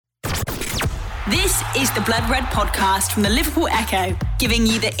This is the Blood Red podcast from the Liverpool Echo, giving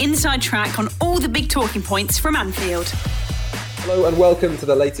you the inside track on all the big talking points from Anfield. Hello and welcome to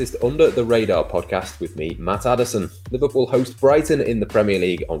the latest Under the Radar podcast with me, Matt Addison. Liverpool host Brighton in the Premier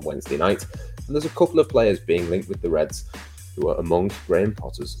League on Wednesday night, and there's a couple of players being linked with the Reds who are among Graham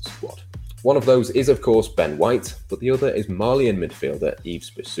Potter's squad. One of those is, of course, Ben White, but the other is Malian midfielder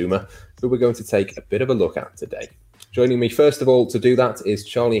Yves Bissouma, who we're going to take a bit of a look at today. Joining me first of all to do that is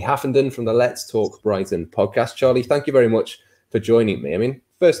Charlie Haffenden from the Let's Talk Brighton podcast. Charlie, thank you very much for joining me. I mean,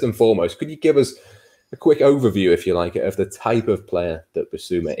 first and foremost, could you give us a quick overview, if you like, of the type of player that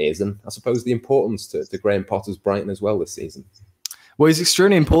Bissouma is, and I suppose the importance to Graham Potter's Brighton as well this season? Well, he's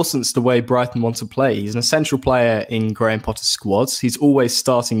extremely important to the way Brighton want to play. He's an essential player in Graham Potter's squads. He's always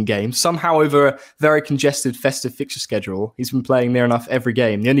starting games. Somehow, over a very congested festive fixture schedule, he's been playing near enough every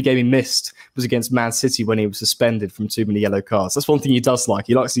game. The only game he missed was against Man City when he was suspended from too many yellow cards. That's one thing he does like.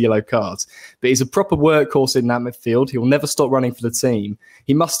 He likes the yellow cards. But he's a proper workhorse in that midfield. He will never stop running for the team.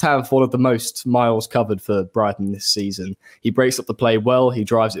 He must have one of the most miles covered for Brighton this season. He breaks up the play well. He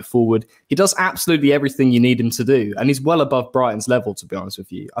drives it forward. He does absolutely everything you need him to do. And he's well above Brighton's level, to be honest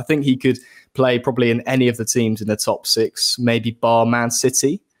with you. I think he could play probably in any of the teams in the top six, maybe bar Man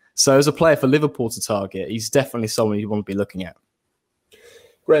City. So as a player for Liverpool to target, he's definitely someone you want to be looking at.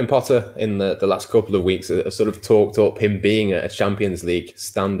 Graham Potter, in the last couple of weeks, has sort of talked up him being a Champions League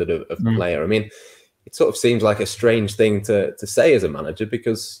standard of player. I mean, it sort of seems like a strange thing to say as a manager,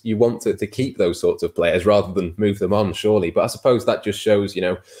 because you want to keep those sorts of players rather than move them on, surely. But I suppose that just shows,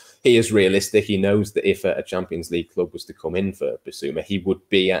 he is realistic. He knows that if a Champions League club was to come in for Bissouma, he would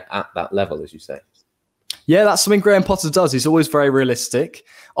be at that level, as you say. Yeah, that's something Graham Potter does. He's always very realistic.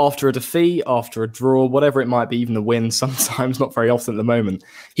 After a defeat, after a draw, whatever it might be, even a win sometimes, not very often at the moment,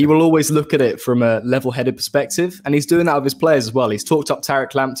 he will always look at it from a level-headed perspective, and he's doing that with his players as well. He's talked up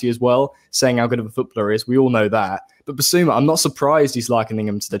Tariq Lamptey as well, saying how good of a footballer he is. We all know that. But Bissouma, I'm not surprised he's likening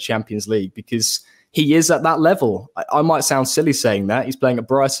him to the Champions League, because he is at that level. I might sound silly saying that. He's playing at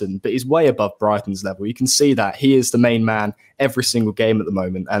Brighton, but he's way above Brighton's level. You can see that. He is the main man every single game at the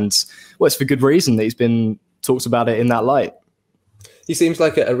moment. And, well, it's for good reason that he's been talked about it in that light. He seems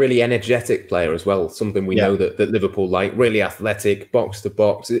like a really energetic player as well, something we know that Liverpool like, really athletic, box to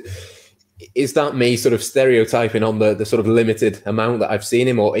box. Is that me sort of stereotyping on the sort of limited amount that I've seen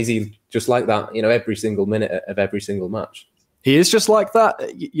him, or is he just like that, every single minute of every single match? He is just like that.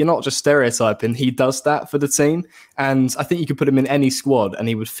 You're not just stereotyping. He does that for the team. And I think you could put him in any squad and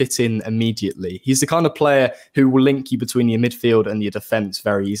he would fit in immediately. He's the kind of player who will link you between your midfield and your defence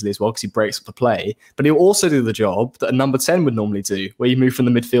very easily as well, because he breaks up the play. But he'll also do the job that a number 10 would normally do, where you move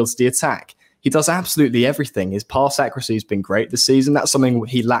from the midfield to the attack. He does absolutely everything. His pass accuracy has been great this season. That's something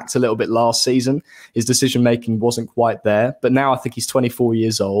he lacked a little bit last season. His decision-making wasn't quite there. But now I think he's 24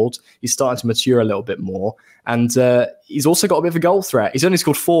 years old. He's starting to mature a little bit more. And he's also got a bit of a goal threat. He's only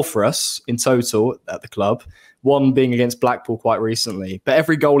scored 4 for us in total at the club, one being against Blackpool quite recently. But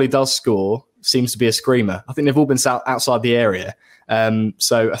every goal he does score seems to be a screamer. I think they've all been outside the area.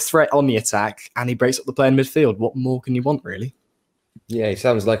 So a threat on the attack, and he breaks up the play in midfield. What more can you want, really? Yeah, he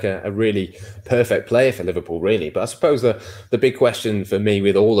sounds like a really perfect player for Liverpool, really. But I suppose the big question for me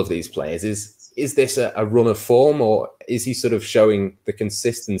with all of these players is this a run of form, or is he sort of showing the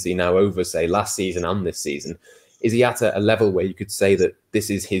consistency now over, say, last season and this season? Is he at a level where you could say that this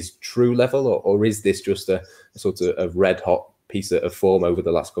is his true level, or is this just a sort of a red-hot piece of form over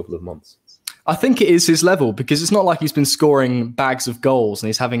the last couple of months? I think it is his level, because it's not like he's been scoring bags of goals and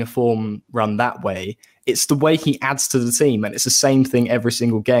he's having a form run that way. It's the way he adds to the team, and it's the same thing every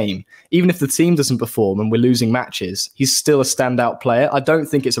single game. Even if the team doesn't perform and we're losing matches, he's still a standout player. I don't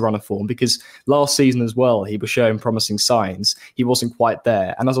think it's a run of form, because last season as well, he was showing promising signs. He wasn't quite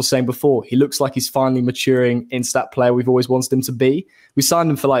there. And as I was saying before, he looks like he's finally maturing into that player we've always wanted him to be. We signed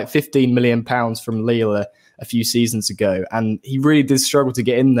him for like £15 million from Lille a few seasons ago, and he really did struggle to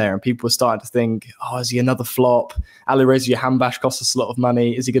get in there, and people were starting to think, is he another flop? Alireza Jahanbakhsh cost us a lot of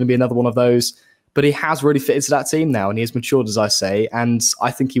money. Is he going to be another one of those? But he has really fitted to that team now, and he has matured, as I say, and I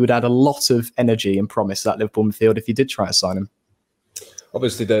think he would add a lot of energy and promise to that Liverpool midfield if he did try to sign him.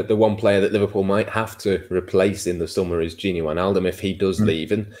 Obviously, the one player that Liverpool might have to replace in the summer is Gini Wijnaldum if he does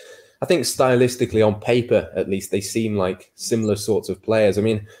leave. And I think stylistically, on paper, at least, they seem like similar sorts of players. I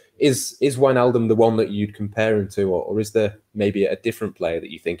mean, is Wijnaldum the one that you'd compare him to, or is there maybe a different player that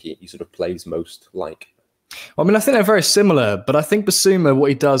you think he sort of plays most like? I mean, I think they're very similar, but I think Bissouma, what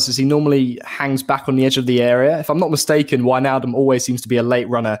he does is he normally hangs back on the edge of the area. If I'm not mistaken, Wijnaldum always seems to be a late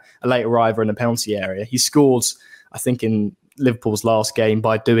runner, a late arriver in the penalty area. He scored, I think, in Liverpool's last game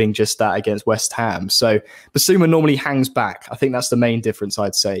by doing just that against West Ham. So Bissouma normally hangs back. I think that's the main difference,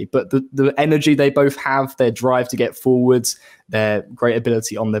 I'd say. But the energy they both have, their drive to get forwards, their great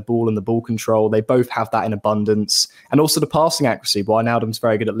ability on their ball and the ball control, they both have that in abundance. And also the passing accuracy. Wijnaldum's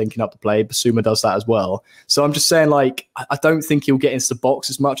very good at linking up the play. Bissouma does that as well. So I'm just saying, like, I don't think he'll get into the box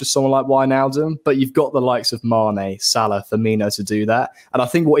as much as someone like Wijnaldum, but you've got the likes of Mane, Salah, Firmino to do that. And I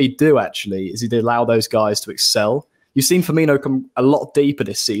think what he'd do, actually, is he'd allow those guys to excel. You've seen Firmino come a lot deeper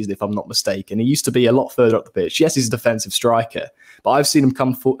this season, if I'm not mistaken. He used to be a lot further up the pitch. Yes, he's a defensive striker, but I've seen him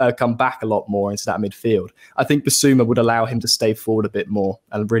come back a lot more into that midfield. I think Bissouma would allow him to stay forward a bit more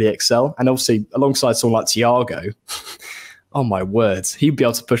and really excel. And obviously, alongside someone like Thiago, oh my words, he'd be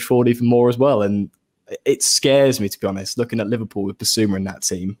able to push forward even more as well. And it scares me, to be honest, looking at Liverpool with Bissouma in that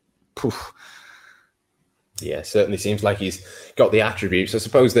team. Poof. Yeah, certainly seems like he's got the attributes. I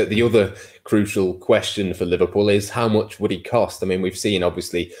suppose that the other crucial question for Liverpool is how much would he cost? I mean, we've seen,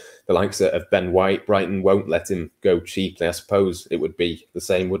 obviously, the likes of Ben White. Brighton won't let him go cheaply. I suppose it would be the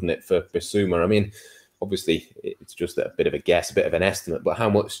same, wouldn't it, for Bissouma? I mean, obviously, it's just a bit of a guess, a bit of an estimate, but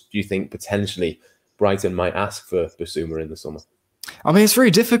how much do you think potentially Brighton might ask for Bissouma in the summer? I mean, it's very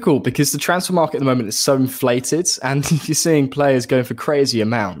difficult because the transfer market at the moment is so inflated and you're seeing players going for crazy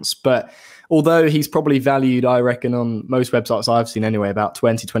amounts. But although he's probably valued, I reckon, on most websites I've seen anyway, about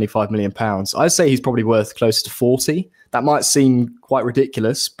 20, 25 million pounds, I'd say he's probably worth closer to 40. That might seem quite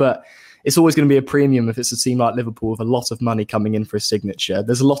ridiculous, but it's always going to be a premium if it's a team like Liverpool with a lot of money coming in for a signature.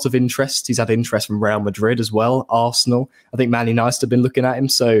 There's a lot of interest. He's had interest from Real Madrid as well, Arsenal. I think Man United have been looking at him.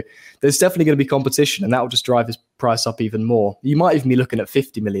 So there's definitely going to be competition, and that will just drive his price up even more. You might even be looking at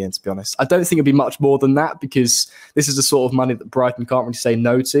 50 million, to be honest. I don't think it'll be much more than that because this is the sort of money that Brighton can't really say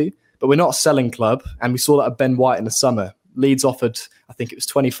no to. But we're not a selling club, and we saw that at Ben White in the summer. Leeds offered, I think it was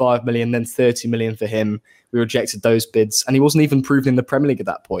 25 million, then 30 million for him. We rejected those bids, and he wasn't even proven in the Premier League at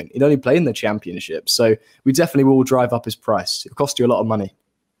that point. He'd only played in the Championship, so we definitely will drive up his price. It'll cost you a lot of money.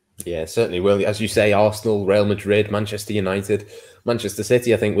 Yeah, certainly will. As you say, Arsenal, Real Madrid, Manchester United, Manchester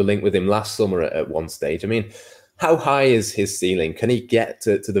City, I think, were linked with him last summer at one stage. I mean, how high is his ceiling? Can he get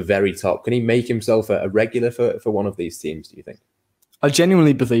to the very top? Can he make himself a regular for one of these teams, do you think? I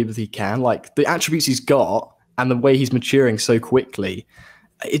genuinely believe that he can. Like, the attributes he's got and the way he's maturing so quickly,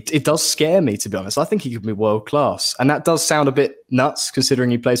 it does scare me, to be honest. I think he could be world class. And that does sound a bit nuts considering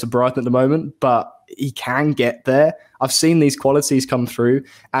he plays for Brighton at the moment, but he can get there. I've seen these qualities come through,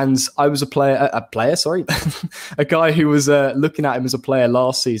 and I was a guy who was looking at him as a player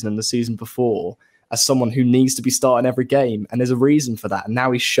last season and the season before as someone who needs to be starting every game. And there's a reason for that. And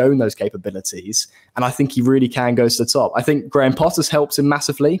now he's shown those capabilities. And I think he really can go to the top. I think Graham Potter's helped him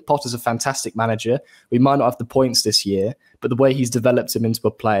massively. Potter's a fantastic manager. We might not have the points this year, but the way he's developed him into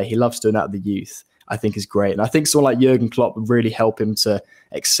a player, he loves doing that with the youth, I think is great. And I think someone like Jurgen Klopp would really help him to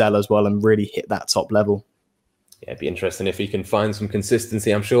excel as well and really hit that top level. Yeah, it'd be interesting if he can find some consistency.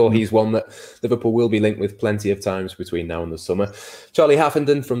 I'm sure he's one that Liverpool will be linked with plenty of times between now and the summer. Charlie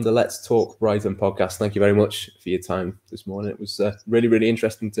Haffenden from the Let's Talk Brighton podcast, thank you very much for your time this morning. It was really, really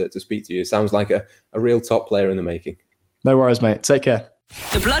interesting to speak to you. It sounds like a real top player in the making. No worries, mate. Take care.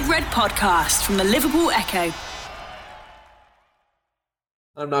 The Blood Red Podcast from the Liverpool Echo.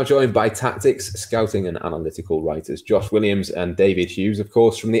 I'm now joined by tactics, scouting and analytical writers Josh Williams and David Hughes, of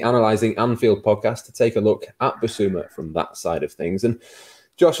course, from the Analysing Anfield podcast to take a look at Bissouma from that side of things. And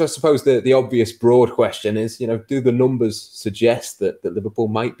Josh, I suppose the obvious broad question is, do the numbers suggest that Liverpool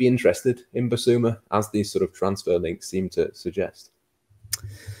might be interested in Bissouma, as these sort of transfer links seem to suggest?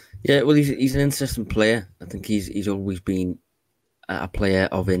 Yeah, well, he's an interesting player. I think he's always been a player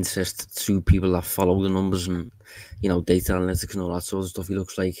of interest to people that follow the numbers and, data analytics and all that sort of stuff. He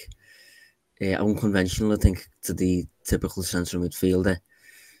looks like unconventional, I think, to the typical central midfielder.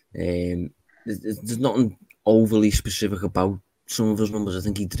 There's nothing overly specific about some of his numbers. I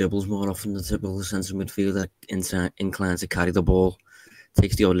think he dribbles more often than the typical central midfielder, inclined to carry the ball,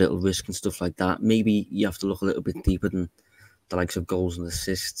 takes the odd little risk and stuff like that. Maybe you have to look a little bit deeper than the likes of goals and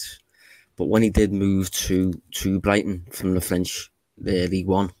assists. But when he did move to Brighton from the French League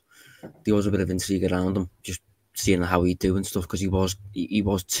One, there was a bit of intrigue around him, just seeing how he'd do and stuff, because he was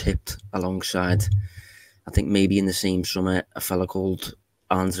tipped alongside, I think maybe in the same summer, a fella called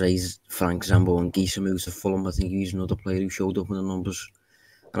Andres Frank Zambo and Gisa moves to Fulham. I think he's another player who showed up in the numbers.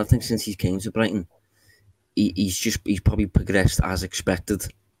 And I think since he came to Brighton, he's probably progressed as expected,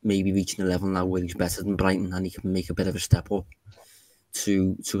 maybe reaching a level now where he's better than Brighton and he can make a bit of a step up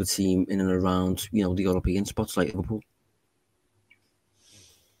to a team in and around, the European spots like Liverpool.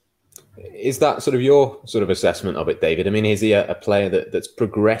 Is that sort of your sort of assessment of it, David? I mean, is he a player that's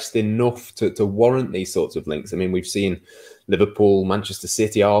progressed enough to warrant these sorts of links? I mean, we've seen Liverpool, Manchester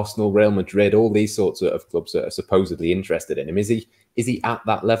City, Arsenal, Real Madrid, all these sorts of clubs that are supposedly interested in him. Is he at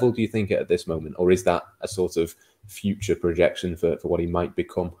that level, do you think, at this moment? Or is that a sort of future projection for what he might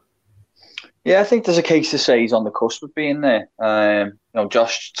become? Yeah, I think there's a case to say he's on the cusp of being there.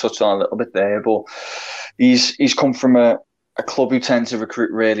 Josh touched on a little bit there, but he's come from a club who tends to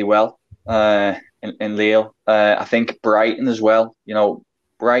recruit really well in Lille. I think Brighton as well.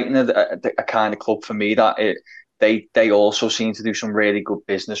 Brighton are a kind of club for me that they also seem to do some really good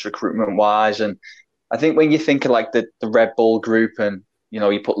business recruitment wise. And I think when you think of like the Red Bull group and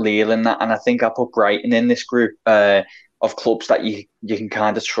you put Lille in that, and I think I put Brighton in this group of clubs that you can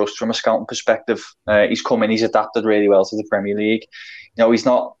kind of trust from a scouting perspective. He's come in, he's adapted really well to the Premier League. He's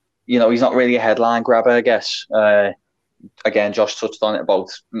not really a headline grabber, I guess. Again, Josh touched on it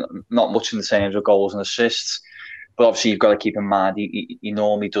about not much in the terms of goals and assists, but obviously you've got to keep in mind he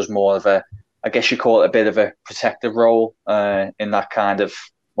normally does more of a, I guess you call it a bit of a protective role in that kind of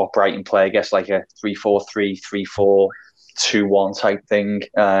what Brighton play, I guess, like a 3-4-3, 3-4-2-1 type thing.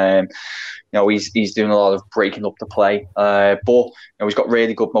 He's doing a lot of breaking up the play, but he's got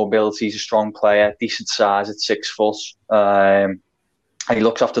really good mobility. He's a strong player, decent size at 6 foot, and he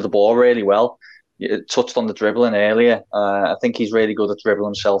looks after the ball really well. You touched on the dribbling earlier. I think he's really good at dribbling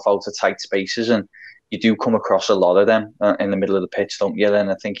himself out of tight spaces, and you do come across a lot of them in the middle of the pitch, don't you?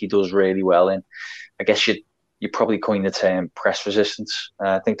 And I think he does really well in, I guess you probably coined the term press resistance.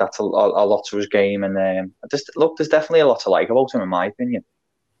 I think that's a lot to his game, and there's definitely a lot to like about him, in my opinion.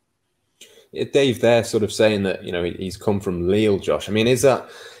 Dave, there sort of saying that he's come from Lille, Josh. I mean, is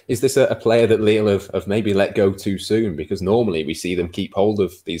this a player that Lille have maybe let go too soon? Because normally we see them keep hold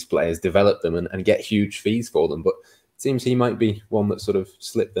of these players, develop them, and get huge fees for them. But it seems he might be one that sort of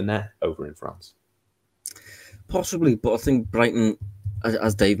slipped the net over in France. Possibly, but I think Brighton,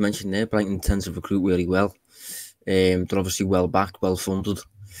 as Dave mentioned there, Brighton tends to recruit really well. They're obviously well backed, well funded,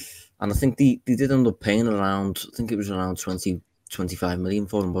 and I think they did end up paying around, I think it was around 20-25 million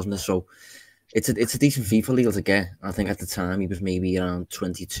for him, wasn't it? So it's a decent fee for Lille to get. I think at the time he was maybe around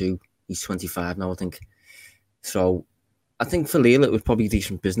 22. He's 25 now, I think. So I think for Lille it was probably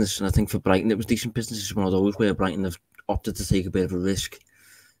decent business, and I think for Brighton it was decent business. It's one of those where Brighton have opted to take a bit of a risk,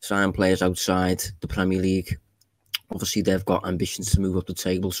 sign players outside the Premier League. Obviously they've got ambitions to move up the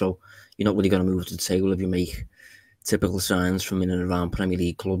table, so you're not really going to move up the table if you make typical signs from in and around Premier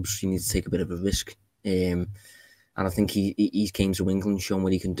League clubs. You need to take a bit of a risk. And I think he came to England showing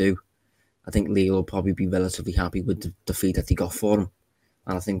what he can do. I think Lille will probably be relatively happy with the fee that they got for him.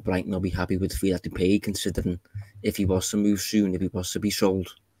 And I think Brighton will be happy with the fee that they paid, considering if he was to move soon, if he was to be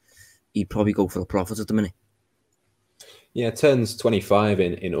sold, he'd probably go for the profit at the minute. Yeah, turns 25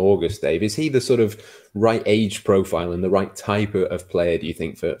 in August, Dave. Is he the sort of right age profile and the right type of player, do you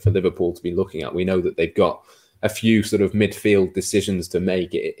think, for Liverpool to be looking at? We know that they've got a few sort of midfield decisions to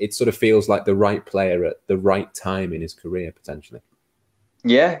make. It sort of feels like the right player at the right time in his career, potentially.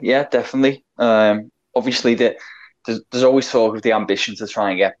 Yeah, definitely. Obviously, there's always talk of the ambition to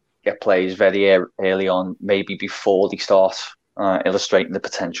try and get players very early on, maybe before they start illustrating the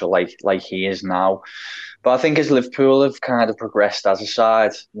potential like he is now. But I think as Liverpool have kind of progressed as a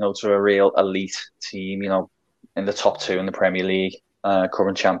side, to a real elite team, in the top 2 in the Premier League,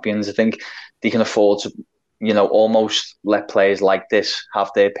 current champions, I think they can afford to, almost let players like this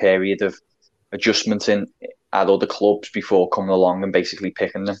have their period of adjustment at other clubs before coming along and basically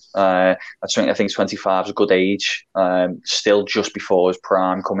picking them. I think 25 is a good age, still just before his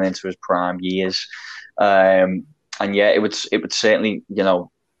prime, coming into his prime years. And yeah, it would certainly,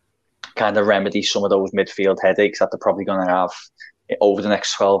 kind of remedy some of those midfield headaches that they're probably going to have over the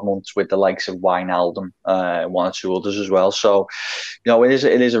next 12 months with the likes of Wijnaldum, one or two others as well. So,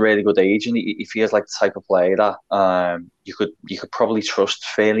 it is a really good age, and he feels like the type of player that you could probably trust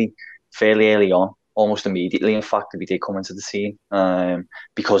fairly early on, almost immediately. In fact, if he did come into the team,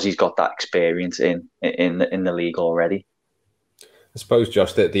 because he's got that experience in the league already. I suppose,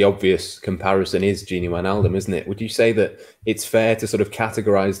 Josh, that the obvious comparison is Gini Wijnaldum, isn't it? Would you say that it's fair to sort of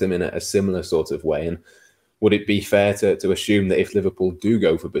categorise them in a similar sort of way? And would it be fair to assume that if Liverpool do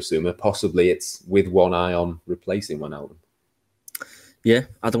go for Bissouma, possibly it's with one eye on replacing Wijnaldum? Yeah,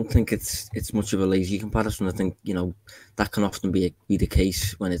 I don't think it's much of a lazy comparison. I think, that can often be the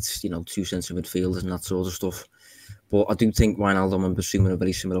case when it's, two central midfielders and that sort of stuff. But I do think Wijnaldum and Bissouma are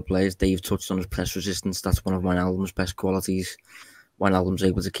very similar players. Dave touched on his press resistance. That's one of Wijnaldum's best qualities. Wijnaldum's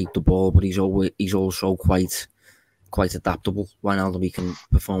able to keep the ball, but he's also quite adaptable. Wijnaldum, he can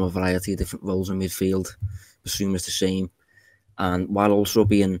perform a variety of different roles in midfield. Bissouma's the same. And while also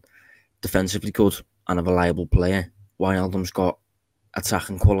being defensively good and a reliable player. Wijnaldum's got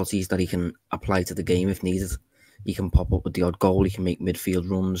attacking qualities that he can apply to the game if needed. He can pop up with the odd goal. He can make midfield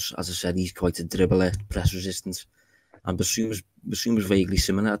runs. As I said, he's quite a dribbler, press resistance. And Bissouma's vaguely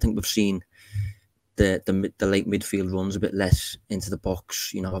similar. I think we've seen the late midfield runs a bit less into the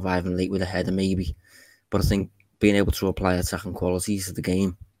box, arriving late with a header maybe. But I think being able to apply attacking qualities to the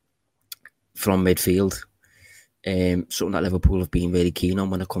game from midfield, something that Liverpool have been very keen on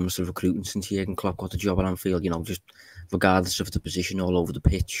when it comes to recruiting since Jurgen Klopp got the job at Anfield. Just regardless of the position all over the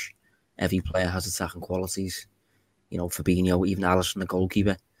pitch, every player has attacking qualities. Fabinho, even Alisson, the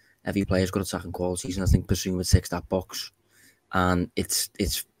goalkeeper, every player's got attacking qualities, and I think Bissouma ticks that box. And it's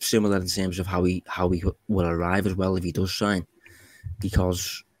similar in terms of how he will arrive as well if he does sign,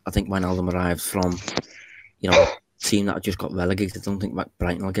 because I think Wijnaldum arrived from a team that just got relegated. I don't think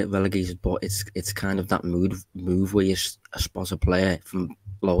Brighton will get relegated, but it's kind of that move where you spot a player from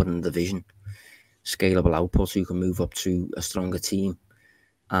lower in the division, scalable output, who can move up to a stronger team.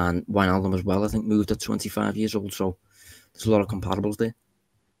 And Wijnaldum as well, I think, moved at 25 years old. So there's a lot of comparables there.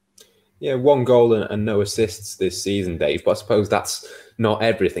 Yeah, 1 goal and no assists this season, Dave. But I suppose that's not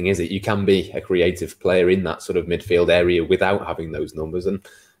everything, is it? You can be a creative player in that sort of midfield area without having those numbers. And I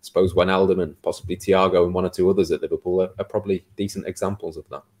suppose Wijnaldum and possibly Thiago and 1 or 2 others at Liverpool are probably decent examples of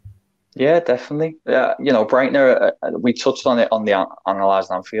that. Yeah, definitely. Brighton we touched on it on the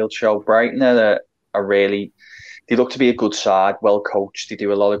Analysed Anfield show. Brighton are really... They look to be a good side, well coached. They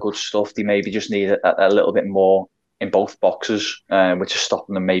do a lot of good stuff. They maybe just need a little bit more in both boxes, which is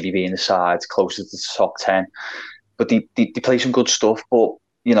stopping them maybe being the sides closer to the top 10. But they play some good stuff. But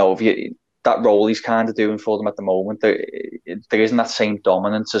that role he's kind of doing for them at the moment, there isn't that same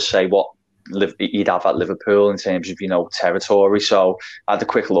dominance as say what he'd have at Liverpool in terms of territory. So I had a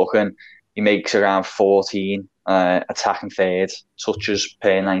quick look, and he makes around 14 attacking third touches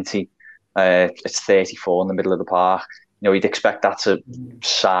per 90. It's 34 in the middle of the park. You'd expect that to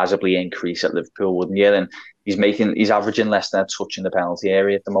sizably increase at Liverpool, wouldn't you? And he's averaging less than a touch in the penalty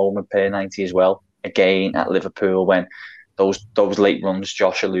area at the moment per 90 as well. Again, at Liverpool, when those late runs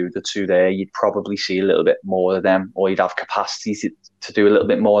Josh alluded to there, you'd probably see a little bit more of them, or you'd have capacity to do a little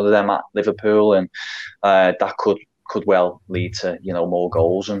bit more of them at Liverpool, and that could well lead to more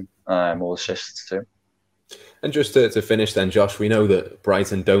goals and more assists too. And just to finish then, Josh, we know that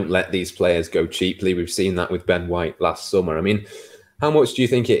Brighton don't let these players go cheaply. We've seen that with Ben White last summer. I mean, how much do you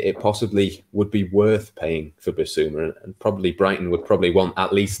think it possibly would be worth paying for Bissouma? And probably Brighton would probably want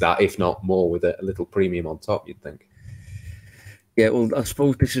at least that, if not more, with a little premium on top, you'd think. Yeah, well, I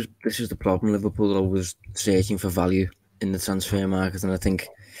suppose this is the problem. Liverpool are always searching for value in the transfer market, and I think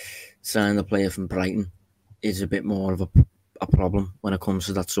signing a player from Brighton is a bit more of a problem when it comes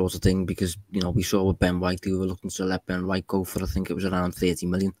to that sort of thing, because we saw with Ben White, they were looking to let Ben White go for, I think it was around 30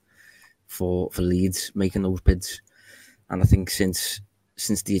 million for Leeds, making those bids. And I think since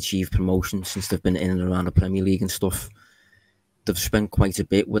they achieved promotion, since they've been in and around the Premier League and stuff, they've spent quite a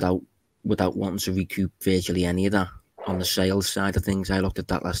bit without wanting to recoup virtually any of that on the sales side of things. I looked at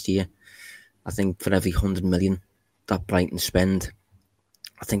that last year. I think for every 100 million that Brighton spend,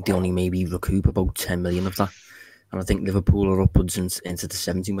 I think they only maybe recoup about 10 million of that. And I think Liverpool are upwards into the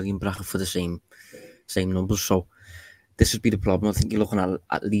 70 million bracket for the same numbers. So this would be the problem. I think you're looking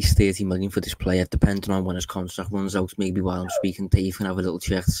at least 30 million for this player, depending on when his contract runs out. Maybe while I'm speaking, Dave can have a little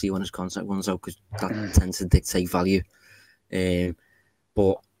check to see when his contract runs out, because that tends to dictate value.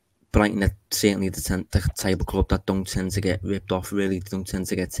 But Brighton are certainly the type of club that don't tend to get ripped off, really. They don't tend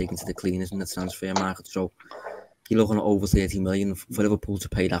to get taken to the cleaners in the transfer market. So you're looking at over 30 million for Liverpool to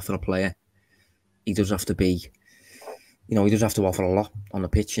pay that for a player. He does have to be... he does have to offer a lot on the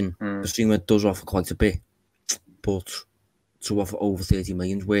pitch, and Bissouma does offer quite a bit, but to offer over 30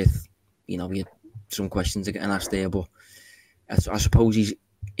 million's worth, we had some questions are getting asked there, but I suppose he's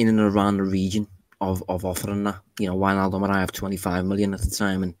in and around the region of offering that. Wijnaldum arrived 25 million at the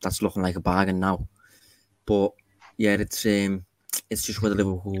time, and that's looking like a bargain now. But yeah, it's just whether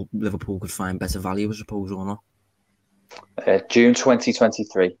Liverpool could find better value, I suppose, or not. June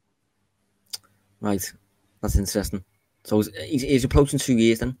 2023. Right, that's interesting. So he's approaching 2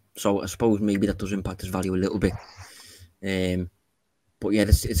 years then. So I suppose maybe that does impact his value a little bit. But yeah,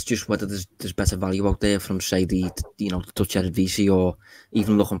 it's just whether there's better value out there from, say, the Dutch Eredivisie, or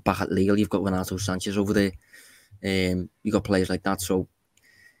even looking back at Lille, you've got Renato Sanchez over there. You've got players like that, so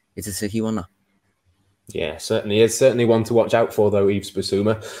it's a tricky one, that. Yeah, certainly is. Certainly one to watch out for, though, Yves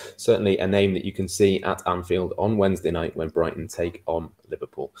Bissouma. Certainly a name that you can see at Anfield on Wednesday night when Brighton take on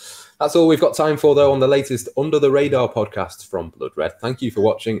Liverpool. That's all we've got time for, though, on the latest Under the Radar podcast from Blood Red. Thank you for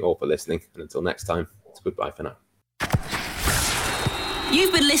watching or for listening. And until next time, it's goodbye for now.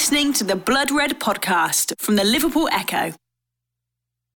 You've been listening to the Blood Red podcast from the Liverpool Echo.